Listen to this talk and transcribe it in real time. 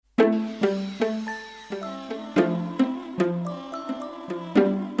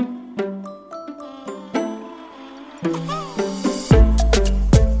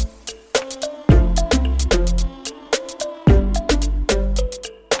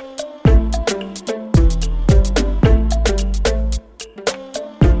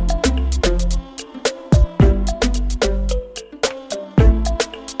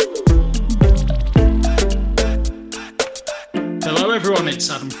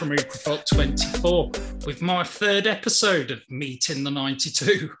from Ucrafoot 24 with my third episode of Meeting the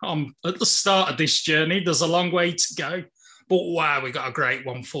 92. I'm at the start of this journey. There's a long way to go, but wow, we got a great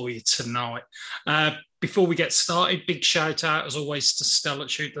one for you tonight. Before we get started, big shout out as always to Stell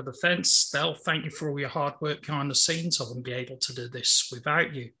at Shoot the Defence. Stell, thank you for all your hard work behind the scenes. I wouldn't be able to do this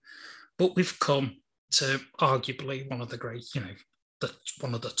without you. But we've come to arguably one of the great,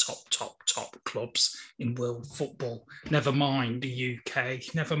 one of the top clubs in world football. Never mind the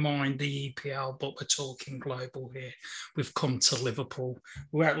UK, never mind the EPL, but we're talking global here. We've come to Liverpool.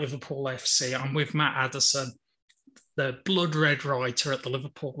 We're at Liverpool FC. I'm with Matt Addison, the blood red writer at the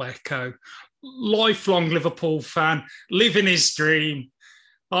Liverpool Echo, lifelong Liverpool fan, living his dream.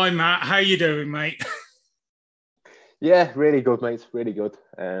 Hi, Matt. How you doing, mate? Yeah, really good, mate. Really good.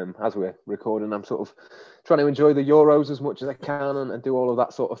 As we're recording, I'm sort of trying to enjoy the Euros as much as I can and do all of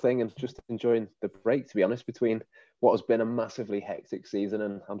that sort of thing, and just enjoying the break, to be honest, between what has been a massively hectic season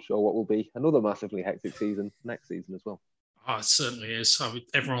and I'm sure what will be another massively hectic season next season as well. Oh, it certainly is.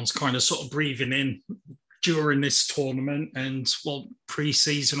 Everyone's kind of sort of breathing in during this tournament, and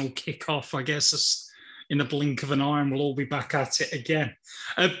pre-season will kick off, I guess, in a blink of an eye, and we'll all be back at it again.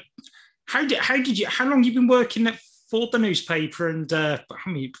 How long you been working for the newspaper? And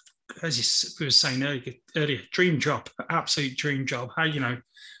as you were saying earlier, dream job, absolute dream job. How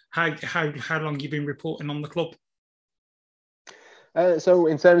long you been reporting on the club? So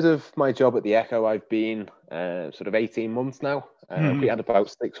in terms of my job at the Echo, I've been sort of 18 months now. We had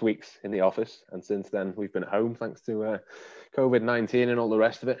about 6 weeks in the office, and since then we've been at home thanks to COVID-19 and all the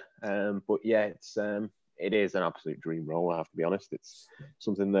rest of it. But yeah, it is an absolute dream role, I have to be honest. It's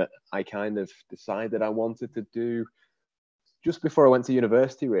something that I kind of decided I wanted to do just before I went to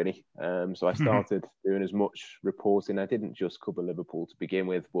university, really. So I started doing as much reporting. I didn't just cover Liverpool to begin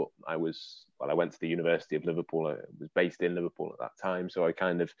with, but I went to the University of Liverpool. I was based in Liverpool at that time. So I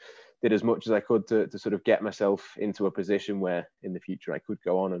kind of did as much as I could to sort of get myself into a position where in the future I could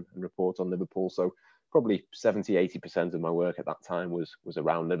go on and report on Liverpool. So probably 70-80% of my work at that time was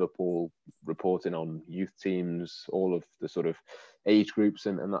around Liverpool, reporting on youth teams, all of the sort of age groups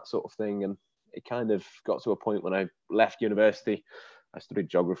and that sort of thing. And it kind of got to a point when I left university. I studied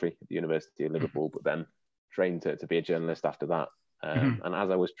geography at the University of Liverpool, but then trained to be a journalist after that. And as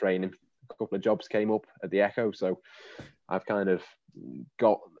I was training, a couple of jobs came up at the Echo. So I've kind of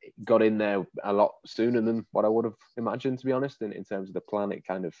got in there a lot sooner than what I would have imagined, to be honest. In terms of the plan, it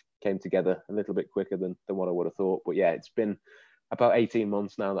kind of came together a little bit quicker than what I would have thought. But yeah, it's been about 18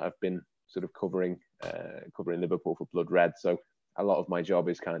 months now that I've been sort of covering Liverpool for Blood Red. So a lot of my job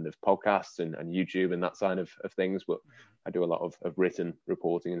is kind of podcasts and YouTube and that side of things, but I do a lot of written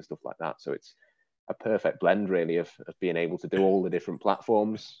reporting and stuff like that. So it's a perfect blend, really, of being able to do all the different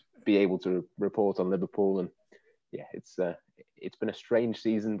platforms, be able to report on Liverpool. And yeah, it's been a strange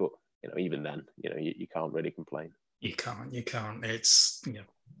season, but even then, you can't really complain. You can't. It's,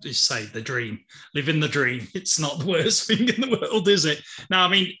 you say the dream, living the dream. It's not the worst thing in the world, is it? Now, I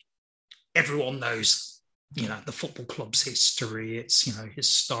mean, everyone knows, the football club's history. It's,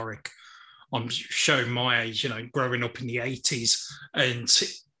 historic. I'm showing my age, growing up in the 80s, and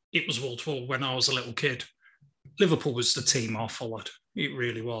it was wall-to-wall when I was a little kid. Liverpool was the team I followed. It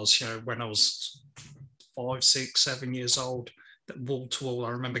really was. When I was 5, 6, 7 years old, wall-to-wall, I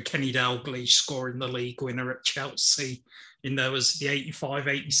remember Kenny Dalglish scoring the league winner at Chelsea. There was the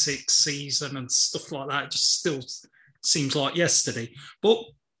 85-86 season and stuff like that. It just still seems like yesterday. But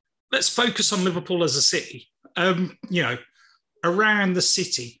let's focus on Liverpool as a city. Around the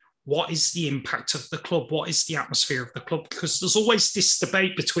city, what is the impact of the club? What is the atmosphere of the club? Because there's always this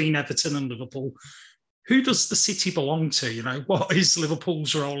debate between Everton and Liverpool. Who does the city belong to? What is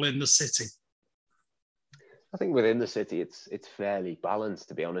Liverpool's role in the city? I think within the city, it's fairly balanced,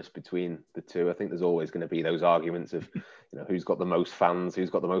 to be honest, between the two. I think there's always going to be those arguments of, who's got the most fans, who's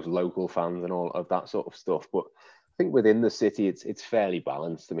got the most local fans and all of that sort of stuff. But I think within the city, it's fairly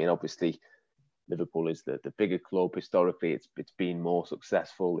balanced. I mean, obviously, Liverpool is the bigger club. Historically, it's been more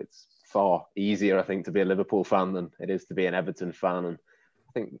successful. It's far easier, I think, to be a Liverpool fan than it is to be an Everton fan. And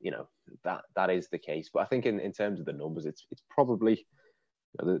I think, that is the case. But I think in terms of the numbers, it's probably,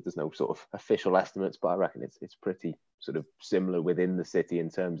 there's no sort of official estimates, but I reckon it's pretty sort of similar within the city in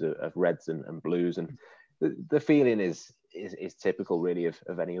terms of Reds and Blues. And the feeling is typical, really,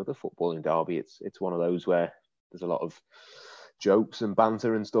 of any other footballing derby. It's one of those where there's a lot of jokes and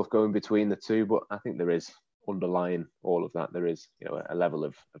banter and stuff going between the two, but I think there is underlying all of that. There is, a level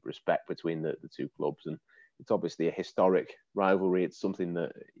of respect between the two clubs, and it's obviously a historic rivalry. It's something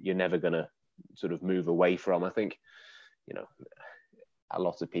that you're never going to sort of move away from. I think, a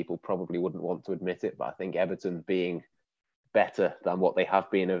lot of people probably wouldn't want to admit it, but I think Everton being better than what they have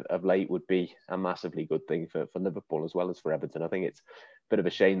been of late would be a massively good thing for Liverpool as well as for Everton. I think it's a bit of a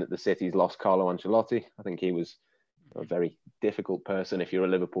shame that the City's lost Carlo Ancelotti. I think he was a very difficult person if you're a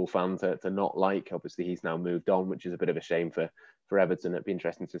Liverpool fan to not like. Obviously, he's now moved on, which is a bit of a shame for Everton. It'd be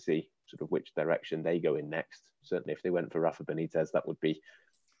interesting to see sort of which direction they go in next. Certainly, if they went for Rafa Benitez, that would be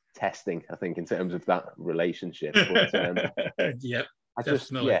testing, I think, in terms of that relationship. But, yeah.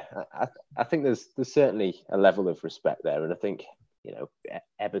 I think there's certainly a level of respect there, and I think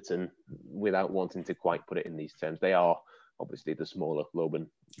Everton, without wanting to quite put it in these terms, they are obviously the smaller club, and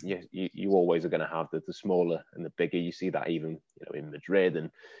you always are going to have the smaller and the bigger. You see that even in Madrid and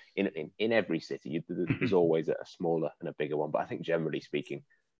in every city, there's always a smaller and a bigger one. But I think generally speaking,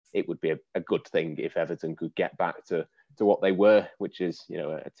 it would be a good thing if Everton could get back to what they were, which is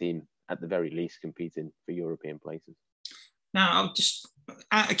a team at the very least competing for European places. Now, I'll just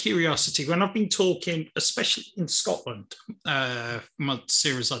out of curiosity, when I've been talking, especially in Scotland, my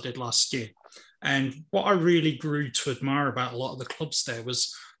series I did last year, and what I really grew to admire about a lot of the clubs there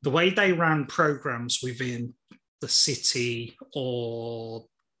was the way they ran programs within the city or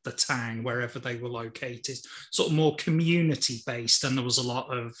the town, wherever they were located, sort of more community-based. And there was a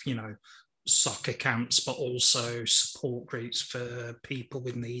lot of, soccer camps, but also support groups for people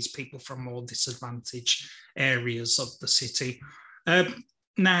with needs, people from more disadvantaged areas of the city.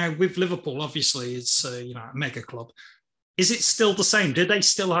 Now, with Liverpool, obviously, it's a mega club. Is it still the same? Do they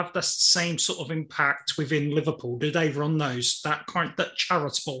still have the same sort of impact within Liverpool? Do they run that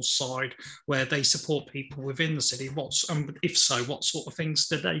charitable side where they support people within the city? If so, what sort of things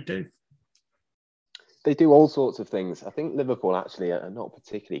do they do? They do all sorts of things. I think Liverpool actually are not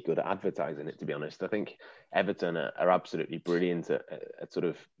particularly good at advertising it, to be honest. I think Everton are absolutely brilliant at sort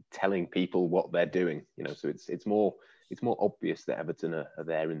of telling people what they're doing. So it's more obvious that Everton are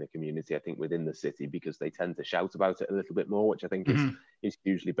there in the community, I think, within the city, because they tend to shout about it a little bit more, which I think is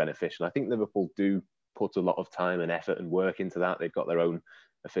hugely beneficial. I think Liverpool do put a lot of time and effort and work into that. They've got their own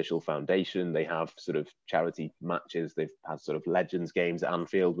official foundation. They have sort of charity matches. They've had sort of Legends games at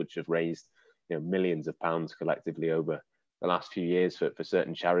Anfield, which have raised millions of pounds collectively over the last few years for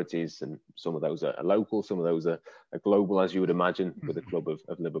certain charities, and some of those are local, some of those are global, as you would imagine, with a club of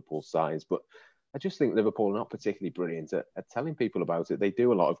Liverpool's size. But I just think Liverpool are not particularly brilliant at telling people about it. They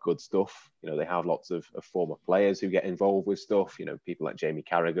do a lot of good stuff. They have lots of former players who get involved with stuff. People like Jamie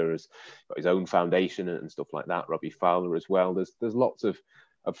Carragher has got his own foundation and stuff like that. Robbie Fowler as well. There's lots of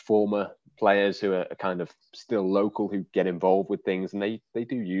former players who are kind of still local who get involved with things, and they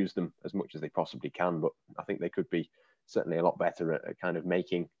do use them as much as they possibly can. But I think they could be certainly a lot better at kind of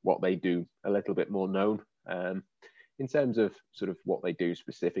making what they do a little bit more known. In terms of sort of what they do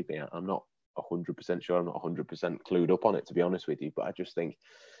specifically, I'm not 100% sure. I'm not 100% clued up on it, to be honest with you. But I just think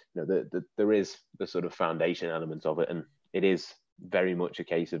there is the sort of foundation element of it, and it is very much a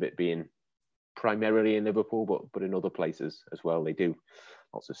case of it being primarily in Liverpool, but in other places as well. They do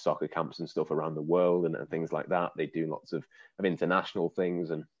lots of soccer camps and stuff around the world and things like that. They do lots of international things,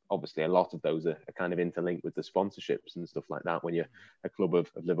 and obviously a lot of those are kind of interlinked with the sponsorships and stuff like that. When you're a club of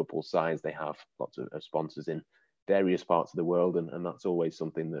Liverpool size, they have lots of sponsors in various parts of the world, and that's always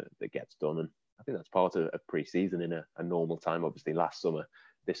something that gets done. And I think that's part of pre-season in a normal time. Obviously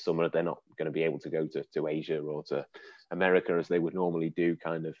this summer they're not going to be able to go to Asia or to America as they would normally do,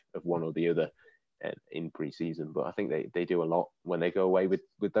 kind of one or the other in pre-season. But I think they do a lot when they go away with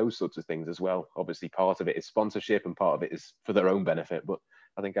those sorts of things as well. Obviously part of it is sponsorship and part of it is for their own benefit, but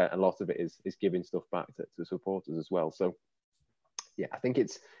I think a lot of it is giving stuff back to supporters as well. So yeah, I think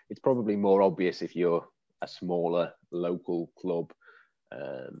it's probably more obvious if you're a smaller local club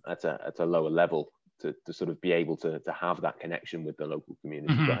at a lower level to sort of be able to have that connection with the local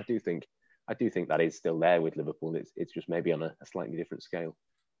community. But I do think that is still there with Liverpool. It's just maybe on a slightly different scale.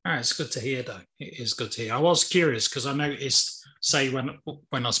 It's good to hear, though. It is good to hear. I was curious because I noticed, say, when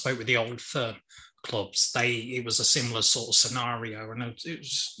I spoke with the old firm clubs, it was a similar sort of scenario, and it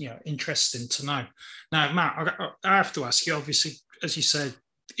was interesting to know. Now, Matt, I have to ask you. Obviously, as you said,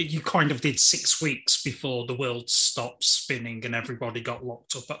 you kind of did 6 weeks before the world stopped spinning and everybody got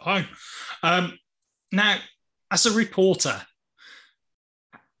locked up at home. Now, as a reporter,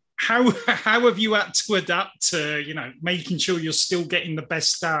 how have you had to adapt to, making sure you're still getting the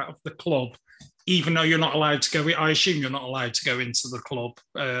best out of the club, even though you're not allowed to go? I assume you're not allowed to go into the club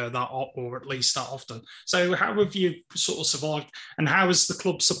or at least that often. So how have you sort of survived, and how has the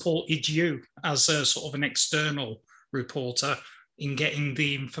club supported you as a sort of an external reporter in getting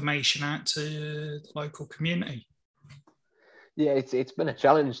the information out to the local community? Yeah, it's been a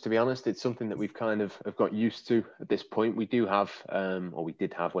challenge, to be honest. It's something that we've kind of have got used to at this point. We do have, or we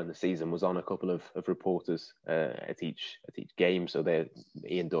did have when the season was on, a couple of reporters at each game. So they're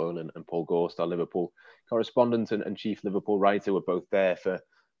Ian Doyle and Paul Gorst, our Liverpool correspondent and chief Liverpool writer, were both there for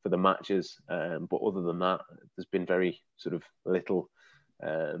the matches. But other than that, there's been very sort of little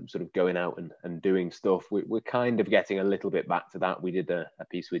sort of going out and doing stuff. We're kind of getting a little bit back to that. We did a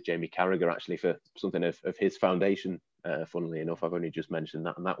piece with Jamie Carragher actually for something of his foundation. Funnily enough, I've only just mentioned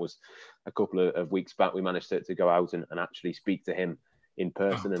that, and that was a couple of weeks back. We managed to go out and actually speak to him in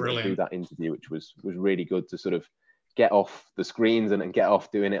person and do that interview, which was really good to sort of get off the screens and get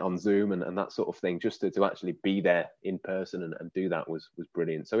off doing it on Zoom and that sort of thing. Just to actually be there in person and do that was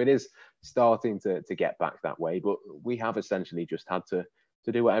brilliant. So it is starting to get back that way, but we have essentially just had to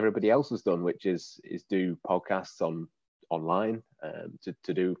do what everybody else has done, which is do podcasts online,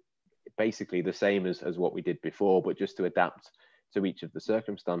 to do basically the same as what we did before, but just to adapt to each of the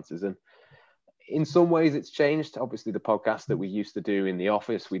circumstances. And in some ways it's changed. Obviously the podcast that we used to do in the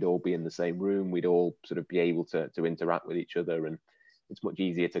office, we'd all be in the same room, we'd all sort of be able to interact with each other, and it's much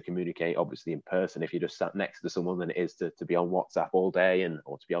easier to communicate obviously in person if you just sat next to someone than it is to be on WhatsApp all day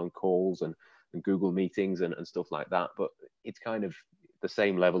or to be on calls and Google meetings and stuff like that. But it's kind of the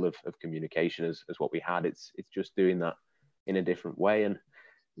same level of communication as what we had. It's just doing that in a different way. And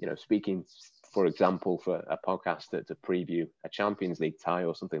speaking, for example, for a podcast to preview a Champions League tie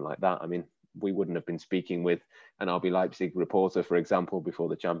or something like that, I mean, we wouldn't have been speaking with an RB Leipzig reporter, for example, before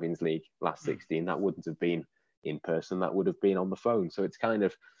the Champions League last 16. That wouldn't have been in person. That would have been on the phone. So it's kind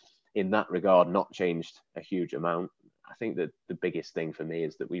of, in that regard, not changed a huge amount. I think that the biggest thing for me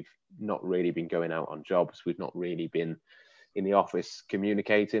is that we've not really been going out on jobs. We've not really been in the office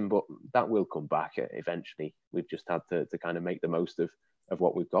communicating, but that will come back eventually. We've just had to kind of make the most of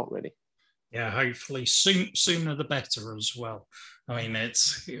what we've got, really. Yeah, hopefully sooner the better as well. I mean,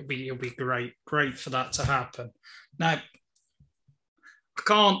 it'll be great for that to happen. Now,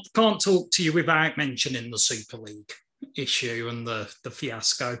 I can't talk to you without mentioning the Super League issue and the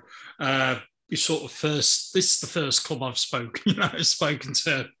fiasco. This is the first club I've spoken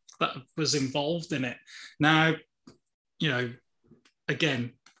to that was involved in it. Now,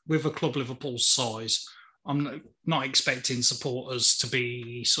 again, with a club Liverpool's size, I'm not expecting supporters to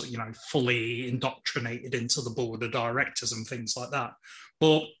be fully indoctrinated into the board of directors and things like that.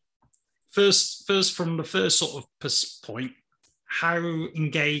 But first from the first sort of point, how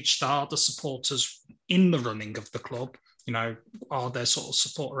engaged are the supporters in the running of the club? Are there sort of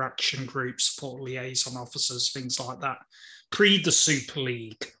supporter action groups, support liaison officers, things like that, pre the Super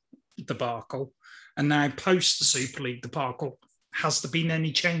League debacle, and now post the Super League debacle? Has there been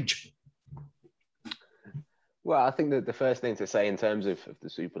any change? Well, I think that the first thing to say in terms of the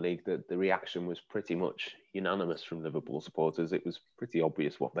Super League, that the reaction was pretty much unanimous from Liverpool supporters. It was pretty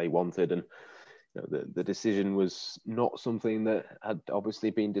obvious what they wanted, and the decision was not something that had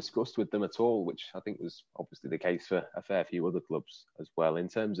obviously been discussed with them at all, which I think was obviously the case for a fair few other clubs as well. In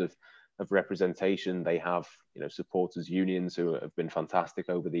terms of representation, they have supporters unions who have been fantastic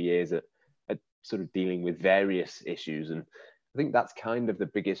over the years at sort of dealing with various issues. And I think that's kind of the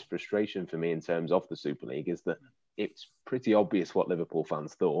biggest frustration for me in terms of the Super League, is that it's pretty obvious what Liverpool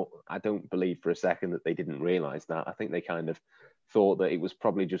fans thought. I don't believe for a second that they didn't realise that. I think they kind of thought that it was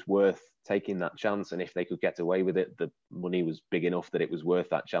probably just worth taking that chance. And if they could get away with it, the money was big enough that it was worth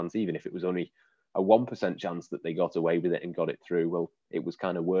that chance. Even if it was only a 1% chance that they got away with it and got it through, well, it was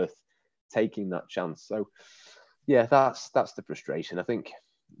kind of worth taking that chance. So, yeah, that's the frustration. I think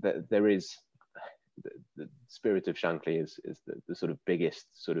that there is... The Spirit of Shankly is the sort of biggest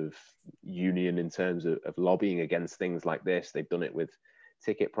sort of union in terms of lobbying against things like this. They've done it with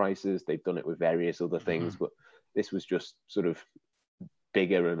ticket prices, they've done it with various other things, but this was just sort of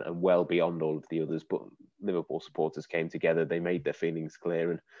bigger and well beyond all of the others. But Liverpool supporters came together, they made their feelings clear,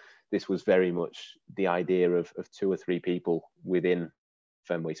 and this was very much the idea of 2 or 3 people within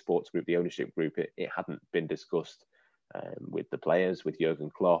Fenway Sports Group, the ownership group. It hadn't been discussed with the players, with Jurgen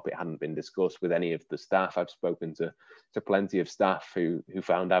Klopp. It hadn't been discussed with any of the staff. I've spoken to plenty of staff who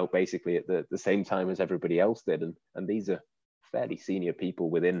found out basically at the same time as everybody else did. And these are fairly senior people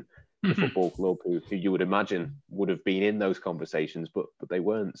within the football club who you would imagine would have been in those conversations, but they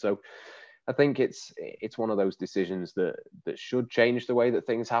weren't. So I think it's one of those decisions that should change the way that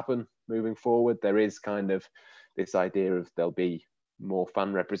things happen moving forward. There is kind of this idea of there'll be more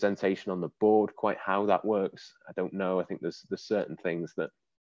fan representation on the board. Quite how that works, I don't know. I think there's certain things that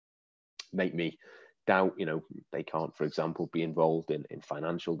make me doubt, they can't, for example, be involved in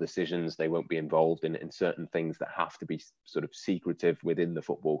financial decisions. They won't be involved in certain things that have to be sort of secretive within the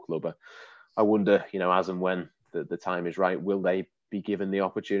football club. I wonder, as and when the time is right, will they be given the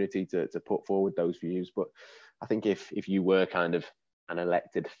opportunity to put forward those views? But I think if you were kind of an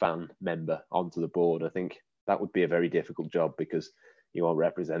elected fan member onto the board, I think that would be a very difficult job, because you are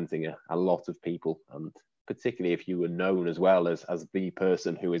representing a lot of people, and particularly if you were known as well as the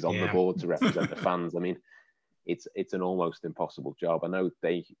person who is on the board to represent the fans. I mean, it's an almost impossible job. I know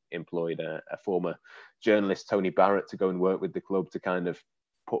they employed a former journalist, Tony Barrett, to go and work with the club to kind of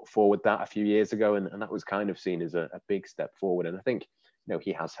put forward that a few years ago, and that was kind of seen as a big step forward. And I think, you know,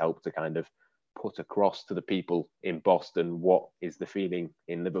 he has helped to kind of put across to the people in Boston what is the feeling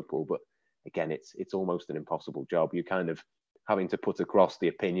in Liverpool. But again, it's almost an impossible job. You're kind of having to put across the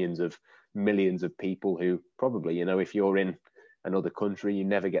opinions of millions of people who probably, you know, if you're in another country, you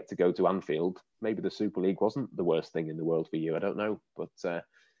never get to go to Anfield. Maybe the Super League wasn't the worst thing in the world for you. I don't know. But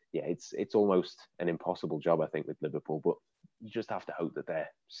yeah, it's almost an impossible job, I think, with Liverpool. But you just have to hope that they're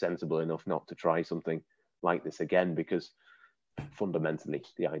sensible enough not to try something like this again, because fundamentally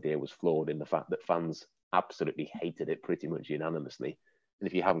the idea was flawed in the fact that fans absolutely hated it pretty much unanimously. And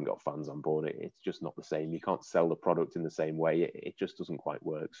if you haven't got fans on board, it's just not the same. You can't sell the product in the same way. It just doesn't quite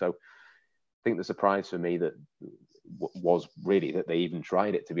work. So I think the surprise for me that was really that they even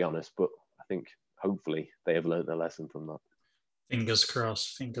tried it, to be honest. But I think hopefully they have learned their lesson from that. Fingers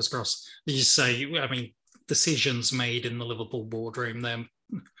crossed. Fingers crossed. You say, I mean, decisions made in the Liverpool boardroom, then,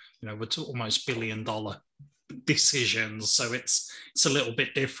 you know, were almost $1 billion decisions. So it's a little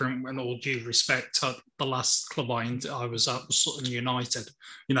bit different. And all due respect, the last club I was at was Sutton United.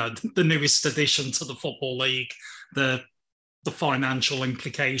 You know, the newest addition to the Football League. The financial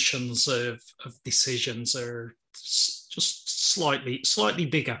implications of decisions are just slightly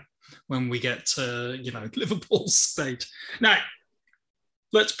bigger when we get to, you know, Liverpool's stage. Now,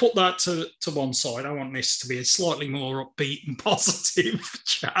 let's put that to one side. I want this to be a slightly more upbeat and positive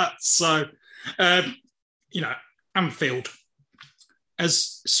chat. So, you know, Anfield,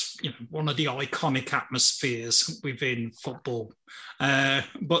 as you know, one of the iconic atmospheres within football.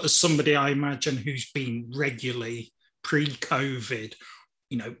 But as somebody I imagine who's been regularly pre-COVID,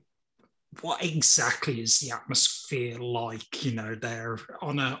 you know, what exactly is the atmosphere like? You know, there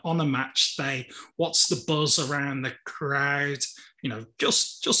on a match day. What's the buzz around the crowd? You know,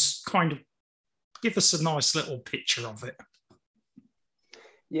 just kind of give us a nice little picture of it.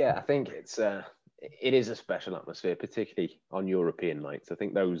 Yeah, I think it is a special atmosphere, particularly on European nights. I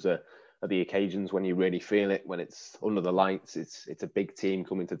think those are the occasions when you really feel it, when it's under the lights. It's a big team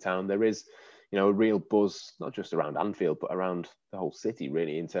coming to town. There is, you know, a real buzz, not just around Anfield, but around the whole city,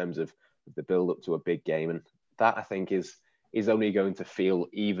 really, in terms of the build up to a big game. And that, I think, is only going to feel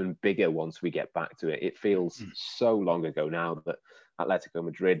even bigger once we get back to it. It feels so long ago now that Atletico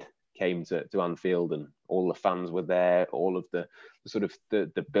Madrid came to Anfield and all the fans were there, all of the sort of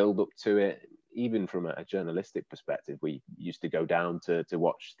the build up to it. Even from a journalistic perspective, we used to go down to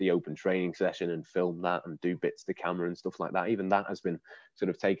watch the open training session and film that and do bits to camera and stuff like that. Even that has been sort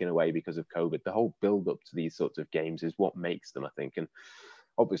of taken away because of COVID. The whole build up to these sorts of games is what makes them, I think. And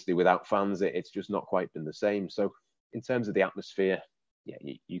obviously without fans, it's just not quite been the same. So in terms of the atmosphere, yeah,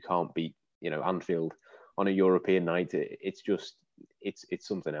 you can't beat, you know, Anfield on a European night. It's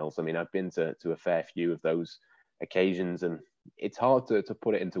something else. I mean, I've been to a fair few of those occasions, and it's hard to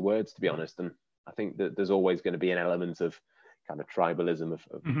put it into words, to be honest. And I think that there's always going to be an element of kind of tribalism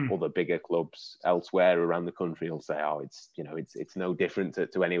of other bigger clubs elsewhere around the country. Will say, oh, it's no different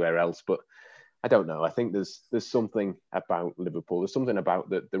to anywhere else. But I don't know. I think there's something about Liverpool. There's something about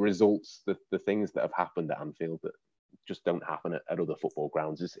the results, the things that have happened at Anfield that just don't happen at other football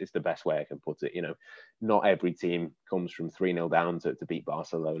grounds. It's the best way I can put it. You know, not every team comes from 3-0 down to beat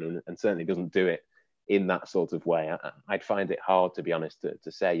Barcelona, and certainly doesn't do it in that sort of way. I'd find it hard, to be honest,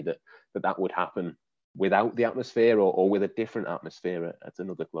 to say that would happen without the atmosphere or with a different atmosphere at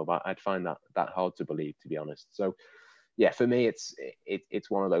another club. I'd find that hard to believe, to be honest. So, yeah, for me,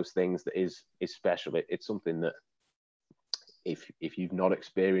 it's one of those things that is special. It's something that if you've not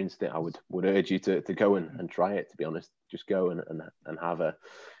experienced it, I would urge you to go and try it, to be honest. Just go and have a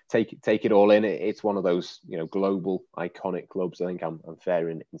take it all in. It's one of those, you know, global iconic clubs. I think I'm fair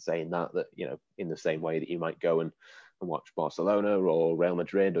in saying that, you know, in the same way that you might go and watch Barcelona or Real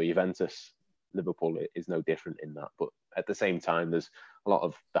Madrid or Juventus, Liverpool is no different in that. But at the same time, there's a lot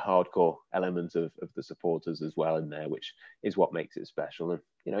of the hardcore element of the supporters as well in there, which is what makes it special. And,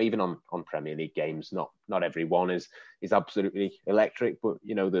 you know, even on Premier League games, not every one is absolutely electric, but,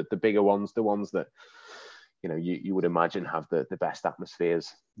 you know, the bigger ones, the ones that, you know, you would imagine have the best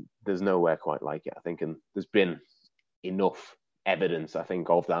atmospheres, there's nowhere quite like it, I think. And there's been enough evidence, I think,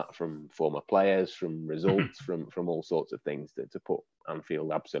 of that from former players, from results, from all sorts of things to put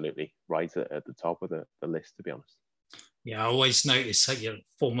Anfield absolutely right at the top of the list, to be honest. Yeah, I always notice that your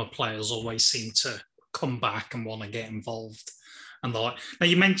former players always seem to come back and want to get involved. And like now,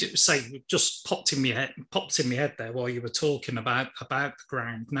 you mentioned, say, just popped in my head there while you were talking about the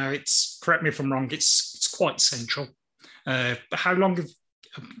ground. Now, it's, correct me if I'm wrong, it's quite central. How long have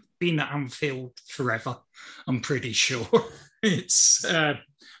you been at Anfield? Forever, I'm pretty sure. It's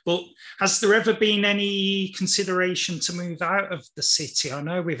but has there ever been any consideration to move out of the city? I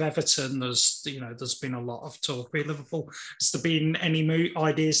know with Everton, there's been a lot of talk. With Liverpool, has there been any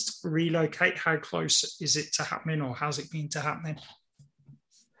ideas to relocate? How close is it to happening, or has it been to happening?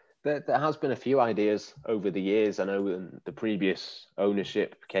 There has been a few ideas over the years. I know when the previous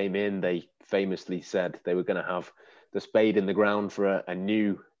ownership came in, they famously said they were going to have the spade in the ground for a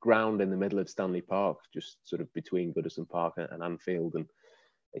new ground in the middle of Stanley Park, just sort of between Goodison Park and Anfield. And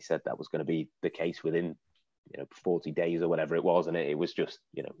they said that was going to be the case within 40 days or whatever it was, and it was just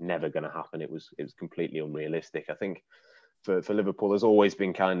never going to happen. It was completely unrealistic. I think for Liverpool, there's always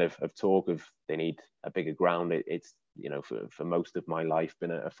been kind of talk of they need a bigger ground. It's for most of my life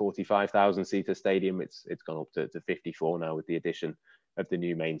been a 45,000 seater stadium. It's gone up to 54 now with the addition of the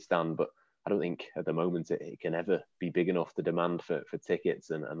new main stand, but I don't think at the moment it can ever be big enough. The demand for tickets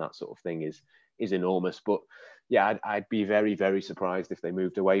and that sort of thing is enormous. But yeah, I'd be very, very surprised if they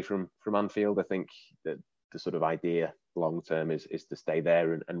moved away from Anfield. I think that the sort of idea long term is to stay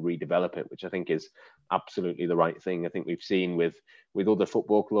there and redevelop it, which I think is absolutely the right thing. I think we've seen with other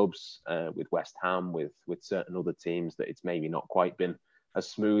football clubs, with West Ham, with certain other teams, that it's maybe not quite been as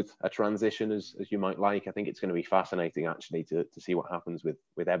smooth a transition as you might like. I think it's going to be fascinating actually to see what happens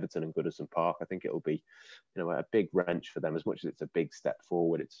with Everton and Goodison Park. I think it'll be a big wrench for them. As much as it's a big step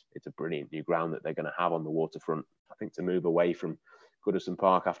forward, it's a brilliant new ground that they're going to have on the waterfront. I think to move away from Goodison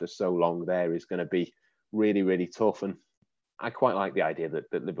Park after so long there is going to be really, really tough. And I quite like the idea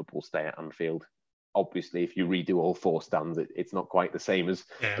that Liverpool stay at Anfield. Obviously, if you redo all four stands, it's not quite the same as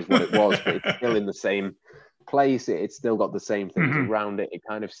what it was, but it's still in the same place. It's still got the same things around it. It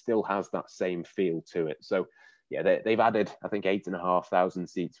kind of still has that same feel to it. So yeah, they've added, I think, 8,500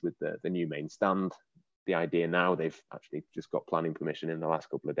 seats with the new main stand. The idea now, they've actually just got planning permission in the last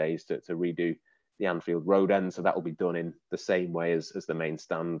couple of days to redo the Anfield Road end. So that will be done in the same way as the main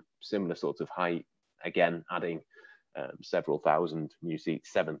stand, similar sorts of height. Again, adding several thousand new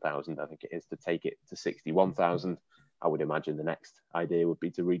seats, 7,000, I think it is, to take it to 61,000. I would imagine the next idea would be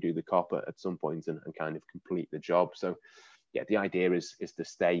to redo the Kop at some point and kind of complete the job. So yeah, the idea is to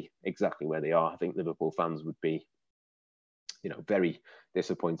stay exactly where they are. I think Liverpool fans would be, very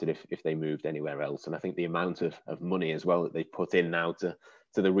disappointed if they moved anywhere else. And I think the amount of money as well that they put in now to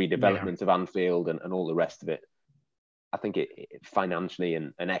the redevelopment of Anfield and all the rest of it, I think it financially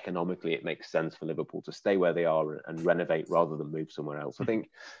and economically, it makes sense for Liverpool to stay where they are and renovate rather than move somewhere else. I think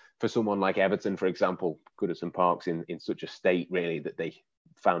for someone like Everton, for example, Goodison Park's in such a state really that they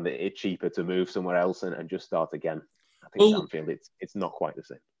found it cheaper to move somewhere else and just start again. I think Anfield, it's not quite the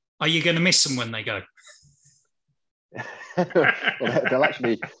same. Are you going to miss them when they go? Well, they'll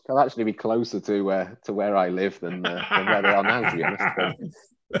actually be closer to where I live than where they are now, to be honest.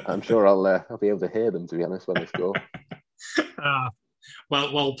 But I'm sure I'll be able to hear them, to be honest, when they score.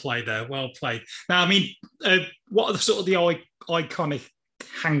 Well played there. Well played. Now, I mean, what are the iconic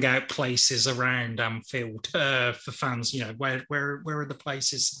hangout places around Anfield for fans? Where are the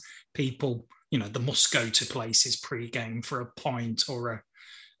places people, the must go to places pre-game for a pint or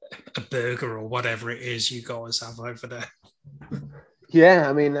a burger or whatever it is you guys have over there? Yeah,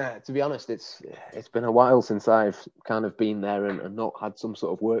 I mean, to be honest, it's been a while since I've kind of been there and not had some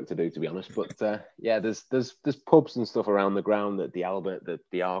sort of work to do, to be honest. But yeah, there's pubs and stuff around the ground, that the Albert,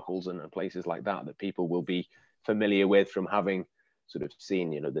 the Arkles and places like that people will be familiar with from having sort of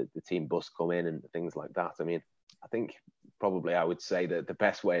seen, the team bus come in and things like that. I mean, I think probably I would say that the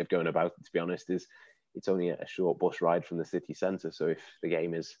best way of going about it, to be honest, is it's only a short bus ride from the city centre. So if the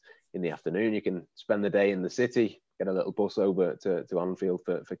game is in the afternoon, you can spend the day in the city, get a little bus over to Anfield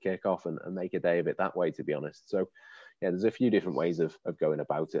for kick-off and make a day of it that way, to be honest. So yeah, there's a few different ways of going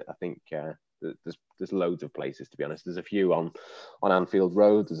about it. I think there's loads of places, to be honest. There's a few on Anfield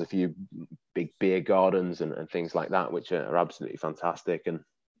Road. There's a few big beer gardens and things like that, which are absolutely fantastic. And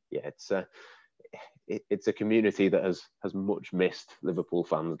yeah, it's a community that has much missed Liverpool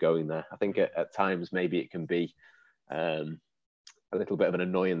fans going there. I think at times maybe it can be a little bit of an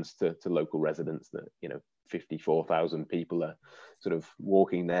annoyance to local residents that 54,000 people are sort of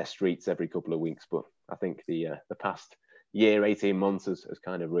walking their streets every couple of weeks. But I think the past year, 18 months has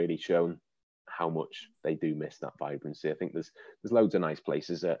kind of really shown how much they do miss that vibrancy. I think there's loads of nice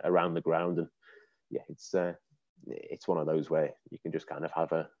places around the ground, and yeah, it's one of those where you can just kind of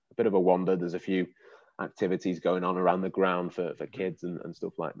have a bit of a wander. There's a few activities going on around the ground for kids and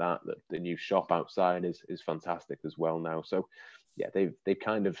stuff like that. The new shop outside is fantastic as well now. So yeah, they've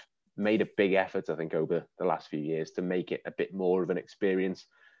kind of made a big effort, I think, over the last few years to make it a bit more of an experience.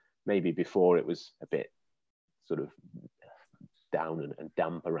 Maybe before it was a bit sort of down and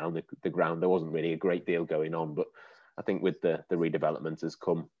damp around the ground. There wasn't really a great deal going on, but I think with the redevelopment has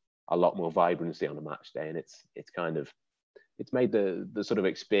come a lot more vibrancy on a match day, and it's made the sort of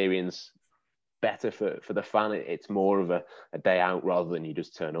experience better for the fan. It's more of a day out rather than you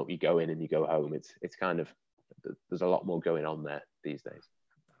just turn up, you go in and you go home. It's kind of, there's a lot more going on there these days.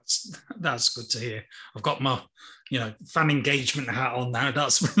 That's good to hear. I've got my, fan engagement hat on now.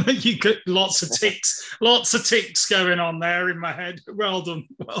 That's you got lots of ticks going on there in my head. Well done.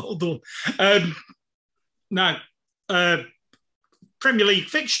 Now, Premier League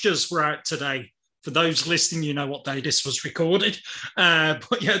fixtures were out today. For those listening, you know what day this was recorded.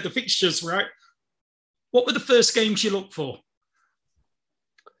 But yeah, the fixtures were out. What were the first games you looked for?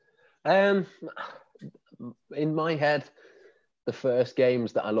 In my head, the first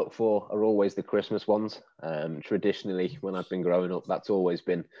games that I look for are always the Christmas ones. Traditionally, when I've been growing up, that's always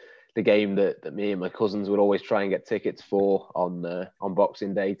been the game that me and my cousins would always try and get tickets for on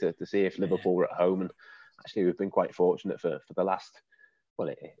Boxing Day to see if Liverpool were at home. And actually, we've been quite fortunate for the last, well,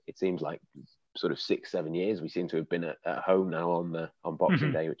 it seems like sort of 6-7 years. We seem to have been at home now on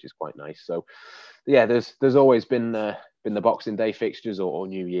Boxing Day, which is quite nice. So, yeah, there's always been the Boxing Day fixtures or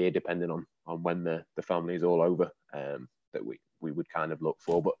New Year, depending on when the family is all over, that we would kind of look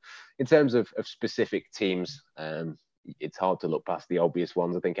for. But in terms of specific teams, it's hard to look past the obvious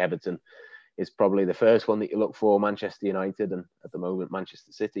ones. I think Everton is probably the first one that you look for, Manchester United, and at the moment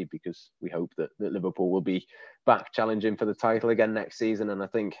Manchester City, because we hope that Liverpool will be back challenging for the title again next season. And I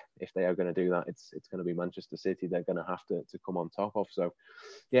think if they are going to do that, it's going to be Manchester City they're going to have to come on top of. So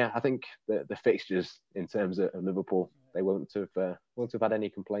yeah, I think the fixtures in terms of Liverpool, they won't have had any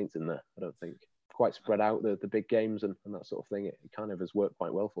complaints in there. I don't think. Quite spread out the big games and that sort of thing. It kind of has worked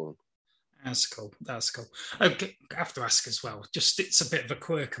quite well for them. That's cool. Okay, I have to ask as well, just it's a bit of a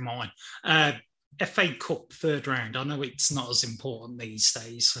quirk of mine. FA Cup third round, I know it's not as important these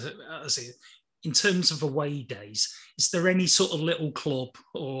days as it, in terms of away days, is there any sort of little club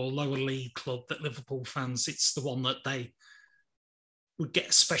or lower league club that Liverpool fans, it's the one that they would get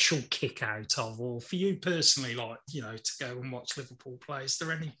a special kick out of? Or for you personally, like, to go and watch Liverpool play, is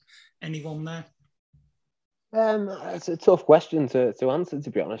there anyone there? It's a tough question to answer, to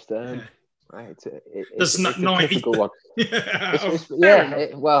be honest. It's a difficult one. There's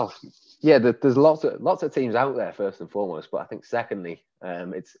lots of teams out there first and foremost, but I think secondly,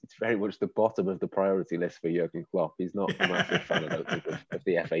 it's very much the bottom of the priority list for Jurgen Klopp. He's not a massive fan, I don't think, of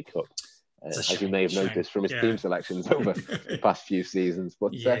the FA Cup, as you may have noticed from his team selections over the past few seasons.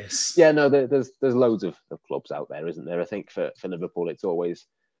 But there's loads of clubs out there, isn't there? I think for Liverpool, it's always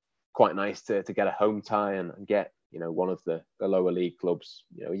quite nice to get a home tie and get one of the lower league clubs,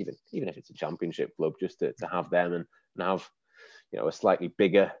 even if it's a championship club, just to have them and have a slightly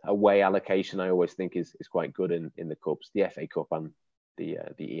bigger away allocation. I always think is quite good in the cups, the FA Cup and the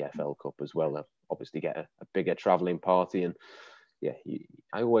EFL Cup as well. Obviously get a bigger travelling party, and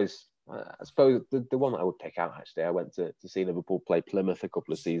I suppose the one that I would pick out, actually, I went to see Liverpool play Plymouth a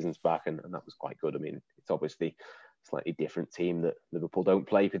couple of seasons back, and that was quite good. I mean, it's obviously slightly different team that Liverpool don't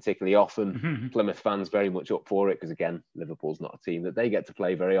play particularly often. Mm-hmm. Plymouth fans very much up for it because, again, Liverpool's not a team that they get to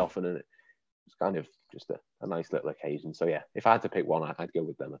play very often, and it's kind of just a nice little occasion. So yeah, if I had to pick one, I'd go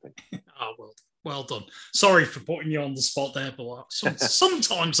with them, I think. Oh, well done. Sorry for putting you on the spot there, but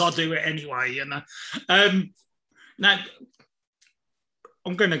sometimes I do it anyway. Now, I'm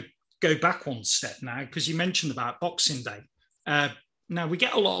going to go back one step now, because you mentioned about Boxing Day. Now, we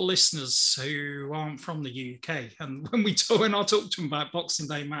get a lot of listeners who aren't from the UK, and when I talk to them about Boxing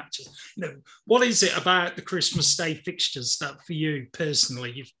Day matches, what is it about the Christmas Day fixtures that for you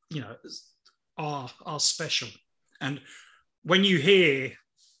personally, are special? And when you hear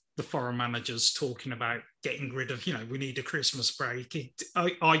the foreign managers talking about getting rid of, we need a Christmas break,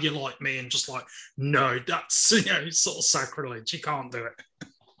 are you like me and just like, no, that's sort of sacrilege, you can't do it?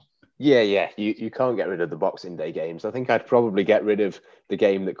 Yeah. You can't get rid of the Boxing Day games. I think I'd probably get rid of the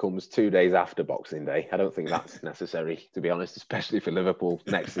game that comes 2 days after Boxing Day. I don't think that's necessary, to be honest, especially for Liverpool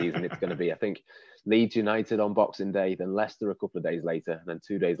next season. It's going to be, I think, Leeds United on Boxing Day, then Leicester a couple of days later, and then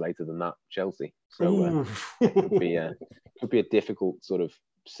 2 days later than that, Chelsea. So it could be a difficult sort of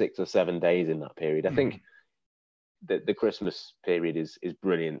 6 or 7 days in that period. I think the Christmas period is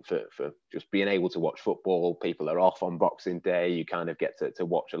brilliant for just being able to watch football. People are off on Boxing Day. You kind of get to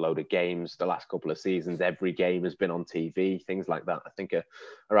watch a load of games. The last couple of seasons, every game has been on TV. Things like that, I think,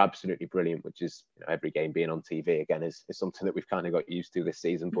 are absolutely brilliant. Which is, every game being on TV again is something that we've kind of got used to this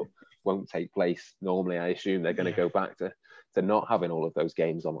season, but won't take place normally. I assume they're going to go back to not having all of those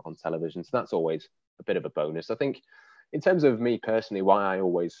games on television. So that's always a bit of a bonus. I think in terms of me personally, why I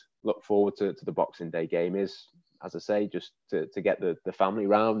always look forward to the Boxing Day game is, as I say, just to get the family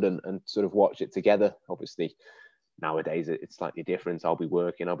round and sort of watch it together. Obviously, nowadays it's slightly different. I'll be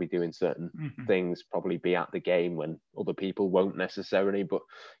working, I'll be doing certain things, probably be at the game when other people won't necessarily. But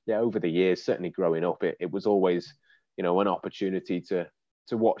yeah, over the years, certainly growing up, it was always, an opportunity to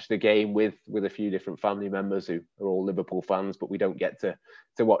watch the game with a few different family members who are all Liverpool fans, but we don't get to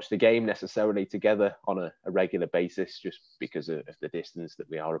watch the game necessarily together on a regular basis just because of the distance that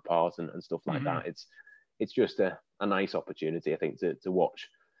we are apart and stuff like that. It's just a nice opportunity, I think, to watch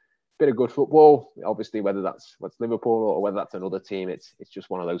a bit of good football. Obviously, whether that's Liverpool or whether that's another team, it's just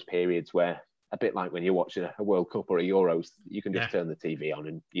one of those periods where, a bit like when you're watching a World Cup or a Euros, you can just turn the TV on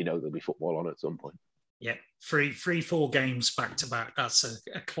and there'll be football on at some point. Yeah, 4 games back to back. That's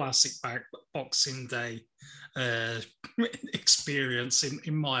a classic Boxing Day experience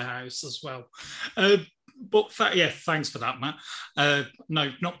in my house as well. But thanks for that, Matt.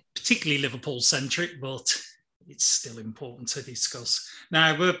 No, not particularly Liverpool centric, but it's still important to discuss.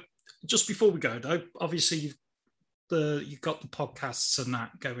 Now, just before we go, though, obviously you've got the podcasts and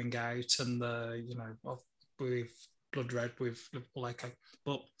that going out, and with Blood Red, with Liverpool Echo.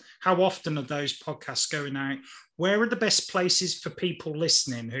 But how often are those podcasts going out? Where are the best places for people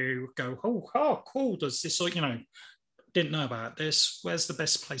listening who go, oh, cool, does this, didn't know about this? Where's the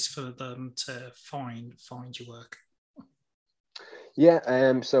best place for them to find your work?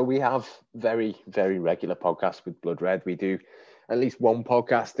 Yeah, so we have very, very regular podcasts with Blood Red. We do at least one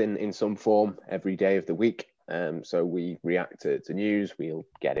podcast in some form every day of the week. So we react to news, we'll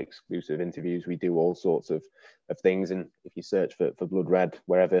get exclusive interviews, we do all sorts of things. And if you search for Blood Red,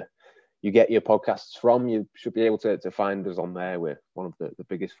 wherever you get your podcasts from, you should be able to find us on there. We're one of the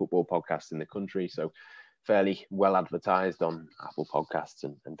biggest football podcasts in the country, so fairly well advertised on Apple Podcasts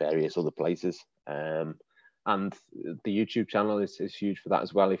and various other places. And the YouTube channel is huge for that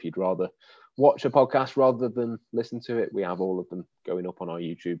as well. If you'd rather watch a podcast rather than listen to it, we have all of them going up on our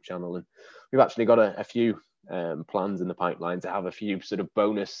YouTube channel. And we've actually got a few plans in the pipeline to have a few sort of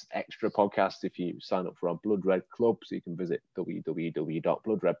bonus extra podcasts if you sign up for our Blood Red Club. So you can visit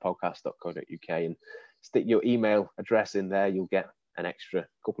www.bloodredpodcast.co.uk and stick your email address in there. You'll get an extra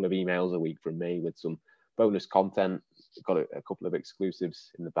couple of emails a week from me with some bonus content. We've got a couple of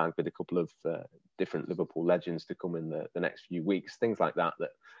exclusives in the bag with a couple of different Liverpool legends to come in the next few weeks, things like that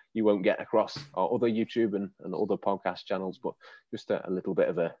you won't get across our other YouTube and other podcast channels, but just a little bit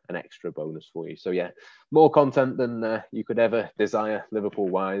of an extra bonus for you. So yeah, more content than you could ever desire Liverpool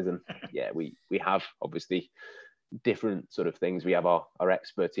wise. And yeah, we have obviously different sort of things. We have our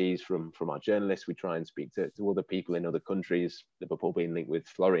expertise from our journalists. We try and speak to other people in other countries. Liverpool being linked with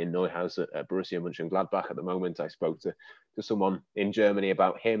Florian Neuhaus at Borussia Mönchengladbach at the moment. I spoke to someone in Germany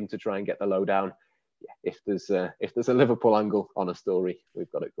about him to try and get the lowdown. Yeah, if there's a Liverpool angle on a story,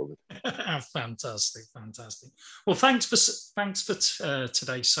 we've got it covered. Fantastic. Well, thanks for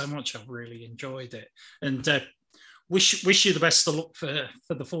today so much. I've really enjoyed it, and wish you the best of luck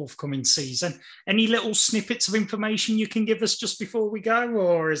for the forthcoming season. Any little snippets of information you can give us just before we go,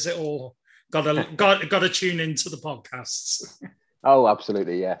 or is it all got to tune into the podcasts? Oh,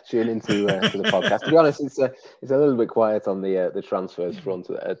 absolutely, yeah. Tune into to the podcast. To be honest, it's a little bit quiet on the transfers front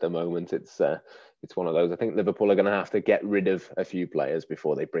at the moment. It's one of those. I think Liverpool are going to have to get rid of a few players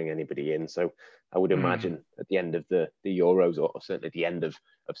before they bring anybody in. So I would imagine at the end of the Euros, or certainly at the end of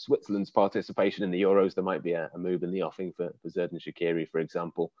Switzerland's participation in the Euros, there might be a move in the offing for Xherdan Shaqiri, for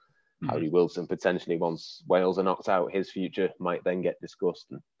example. Harry Wilson potentially, once Wales are knocked out, his future might then get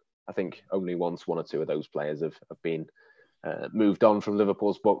discussed. And I think only once one or two of those players have been moved on from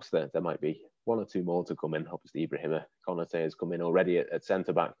Liverpool's books, there might be one or two more to come in. Obviously, Ibrahima Konate has come in already at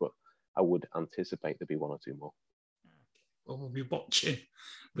centre-back, but I would anticipate there'll be one or two more. Well, we'll be watching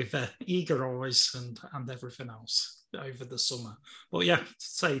with eager eyes and everything else over the summer. But yeah,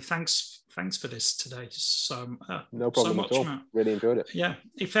 say thanks for this today. So no problem so much, at all. Matt. Really enjoyed it. Yeah,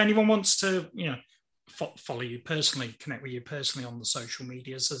 if anyone wants to, follow you personally, connect with you personally on the social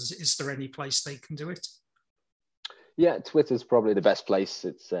medias, is there any place they can do it? Yeah, Twitter's probably the best place.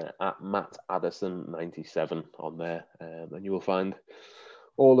 It's at Matt Addison 97 on there, and you will find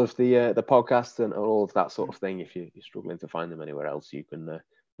all of the podcasts and all of that sort of thing. If you're struggling to find them anywhere else, you can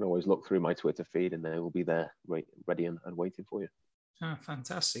can always look through my Twitter feed and they will be there ready and waiting for you. Oh,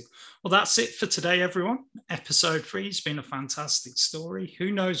 fantastic. Well, that's it for today, everyone. Episode 3 has been a fantastic story.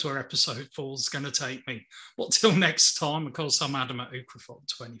 Who knows where episode 4 is going to take me? Well, till next time, of course, I'm Adam at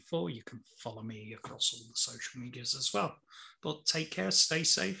Ukrafot24. You can follow me across all the social medias as well. But take care, stay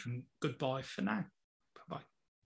safe, and goodbye for now.